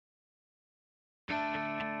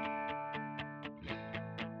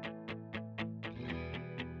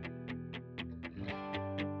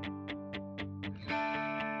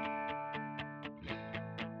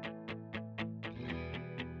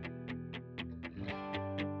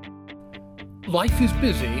Life is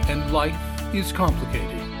busy and life is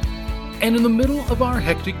complicated. And in the middle of our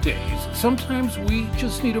hectic days, sometimes we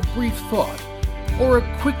just need a brief thought, or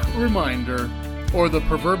a quick reminder, or the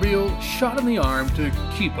proverbial shot in the arm to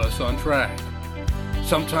keep us on track.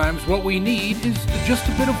 Sometimes what we need is just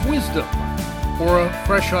a bit of wisdom, or a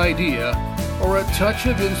fresh idea, or a touch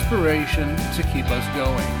of inspiration to keep us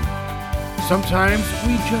going. Sometimes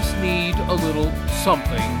we just need a little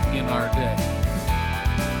something in our day.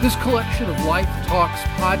 This collection of Life Talks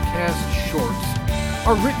podcast shorts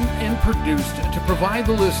are written and produced to provide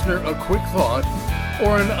the listener a quick thought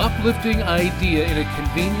or an uplifting idea in a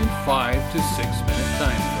convenient 5 to 6 minute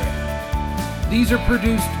time frame. These are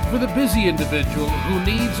produced for the busy individual who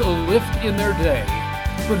needs a lift in their day,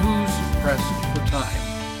 but who's pressed for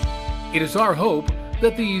time. It is our hope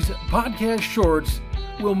that these podcast shorts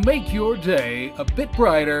will make your day a bit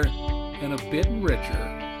brighter and a bit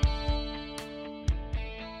richer.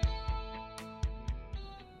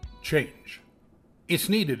 Change. It's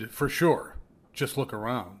needed for sure. Just look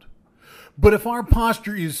around. But if our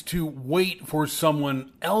posture is to wait for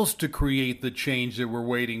someone else to create the change that we're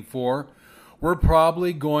waiting for, we're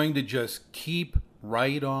probably going to just keep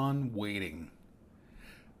right on waiting.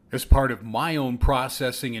 As part of my own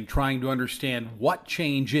processing and trying to understand what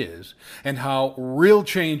change is and how real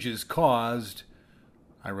change is caused,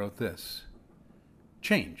 I wrote this.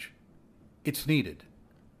 Change. It's needed.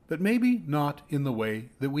 But maybe not in the way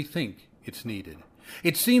that we think it's needed.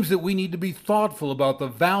 It seems that we need to be thoughtful about the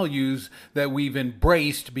values that we've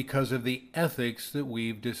embraced because of the ethics that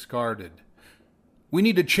we've discarded. We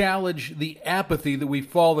need to challenge the apathy that we've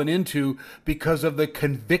fallen into because of the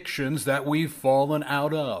convictions that we've fallen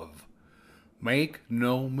out of. Make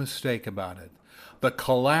no mistake about it. The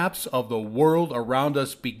collapse of the world around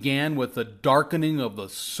us began with the darkening of the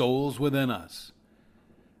souls within us.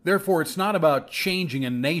 Therefore, it's not about changing a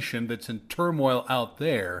nation that's in turmoil out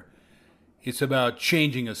there. It's about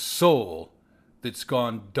changing a soul that's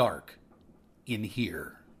gone dark in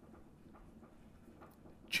here.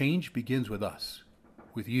 Change begins with us,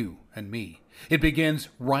 with you and me. It begins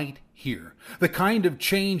right here. The kind of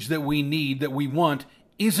change that we need, that we want,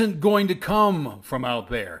 isn't going to come from out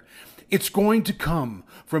there. It's going to come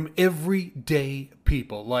from everyday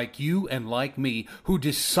people like you and like me who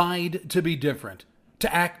decide to be different,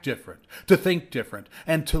 to act different, to think different,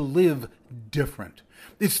 and to live different.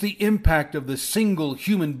 It's the impact of the single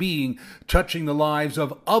human being touching the lives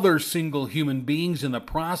of other single human beings in the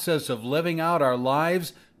process of living out our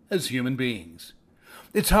lives as human beings.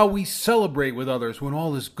 It's how we celebrate with others when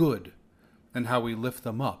all is good, and how we lift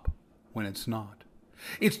them up when it's not.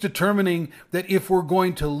 It's determining that if we're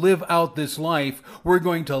going to live out this life, we're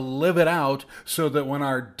going to live it out so that when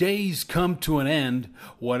our days come to an end,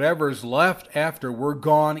 whatever's left after we're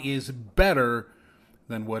gone is better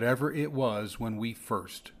than whatever it was when we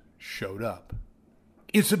first showed up.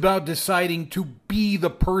 It's about deciding to be the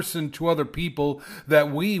person to other people that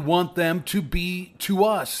we want them to be to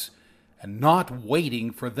us, and not waiting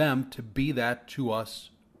for them to be that to us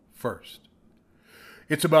first.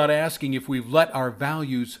 It's about asking if we've let our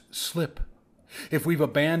values slip, if we've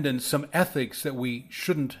abandoned some ethics that we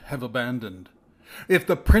shouldn't have abandoned, if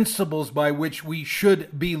the principles by which we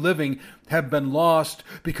should be living have been lost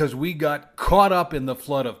because we got caught up in the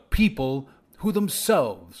flood of people who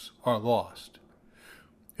themselves are lost.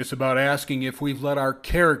 It's about asking if we've let our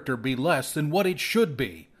character be less than what it should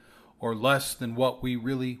be, or less than what we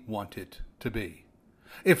really want it to be.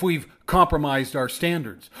 If we've compromised our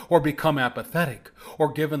standards, or become apathetic,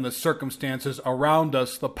 or given the circumstances around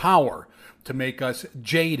us the power to make us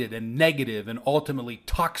jaded and negative and ultimately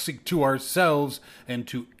toxic to ourselves and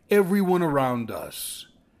to everyone around us.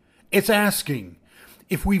 It's asking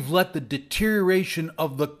if we've let the deterioration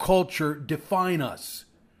of the culture define us,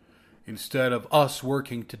 instead of us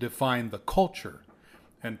working to define the culture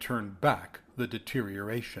and turn back the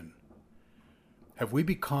deterioration. Have we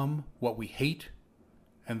become what we hate?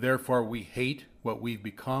 And therefore we hate what we've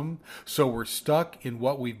become, so we're stuck in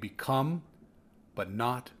what we've become, but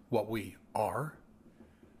not what we are?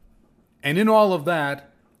 And in all of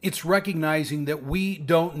that, it's recognizing that we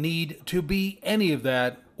don't need to be any of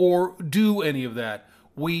that or do any of that.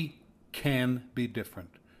 We can be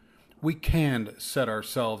different. We can set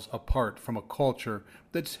ourselves apart from a culture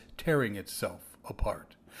that's tearing itself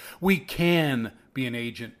apart. We can be an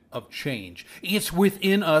agent of change. It's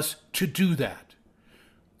within us to do that.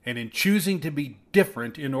 And in choosing to be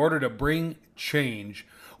different in order to bring change,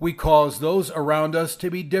 we cause those around us to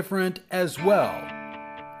be different as well,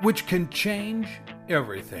 which can change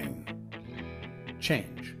everything.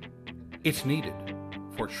 Change. It's needed,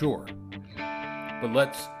 for sure. But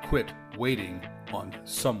let's quit waiting on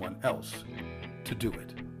someone else to do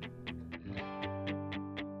it.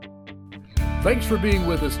 Thanks for being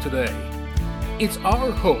with us today. It's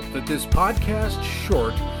our hope that this podcast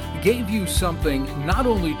short gave you something not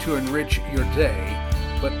only to enrich your day,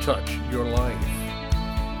 but touch your life.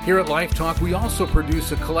 Here at Life Talk, we also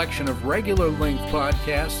produce a collection of regular-length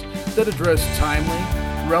podcasts that address timely,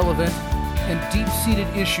 relevant, and deep-seated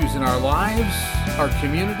issues in our lives, our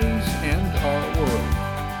communities, and our world.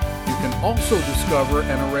 You can also discover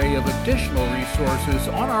an array of additional resources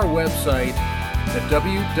on our website at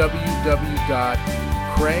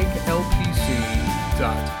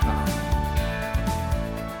www.craiglpc.com.